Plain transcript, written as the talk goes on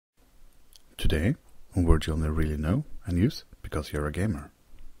Today, a word you'll never really know and use because you're a gamer.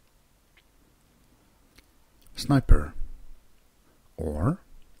 Sniper or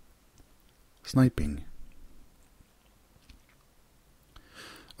sniping.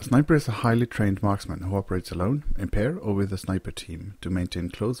 A sniper is a highly trained marksman who operates alone, in pair or with a sniper team to maintain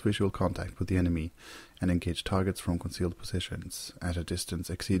close visual contact with the enemy and engage targets from concealed positions at a distance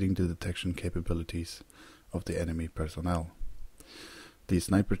exceeding the detection capabilities of the enemy personnel. These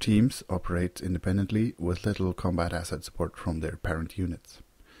sniper teams operate independently with little combat asset support from their parent units.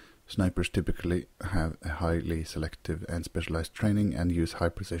 Snipers typically have a highly selective and specialized training and use high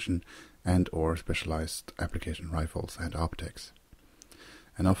precision and/or specialized application rifles and optics,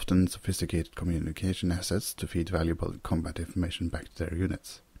 and often sophisticated communication assets to feed valuable combat information back to their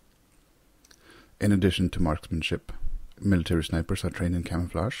units. In addition to marksmanship, military snipers are trained in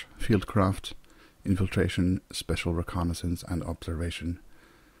camouflage, fieldcraft, infiltration, special reconnaissance and observation,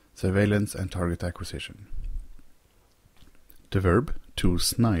 surveillance and target acquisition. The verb to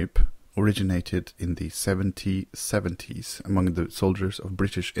snipe originated in the 1770s among the soldiers of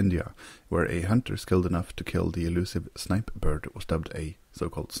British India, where a hunter skilled enough to kill the elusive snipe bird was dubbed a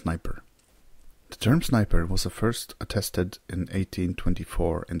so-called sniper. The term sniper was first attested in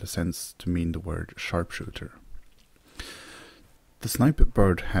 1824 in the sense to mean the word sharpshooter. The snipe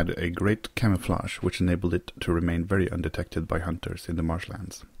bird had a great camouflage which enabled it to remain very undetected by hunters in the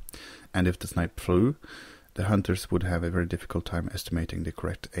marshlands, and if the snipe flew, the hunters would have a very difficult time estimating the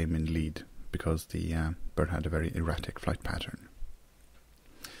correct aim and lead, because the bird had a very erratic flight pattern.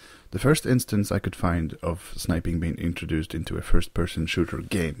 The first instance I could find of sniping being introduced into a first-person shooter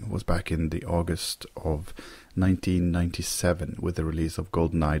game was back in the August of 1997 with the release of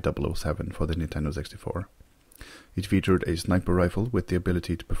GoldenEye 007 for the Nintendo 64. It featured a sniper rifle with the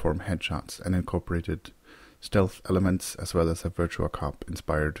ability to perform headshots and incorporated stealth elements as well as a Virtua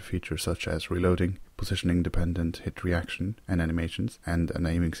Cop-inspired features such as reloading, positioning-dependent hit reaction and animations, and an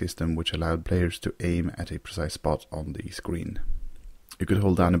aiming system which allowed players to aim at a precise spot on the screen. You could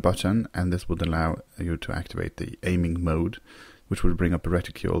hold down a button and this would allow you to activate the aiming mode, which would bring up a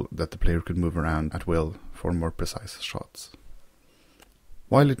reticule that the player could move around at will for more precise shots.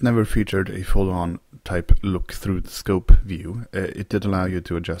 While it never featured a full-on type look-through-the-scope view, it did allow you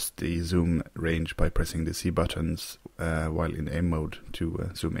to adjust the zoom range by pressing the C buttons while in aim mode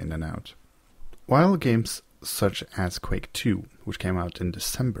to zoom in and out. While games such as Quake 2, which came out in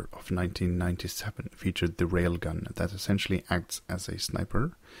December of 1997, featured the railgun that essentially acts as a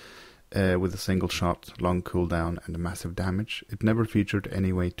sniper, with a single shot, long cooldown and a massive damage, it never featured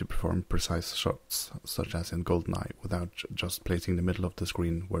any way to perform precise shots, such as in GoldenEye, without just placing the middle of the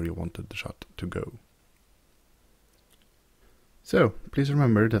screen where you wanted the shot to go. So, please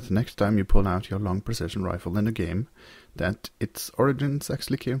remember that the next time you pull out your long precision rifle in a game, that its origins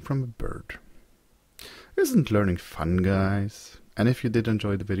actually came from a bird. Isn't learning fun, guys? And if you did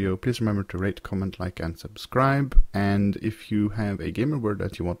enjoy the video, please remember to rate, comment, like, and subscribe. And if you have a gamer word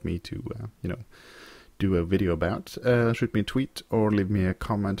that you want me to, do a video about, shoot me a tweet or leave me a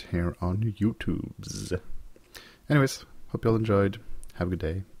comment here on YouTube. Anyways, hope you all enjoyed. Have a good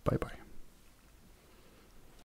day. Bye-bye.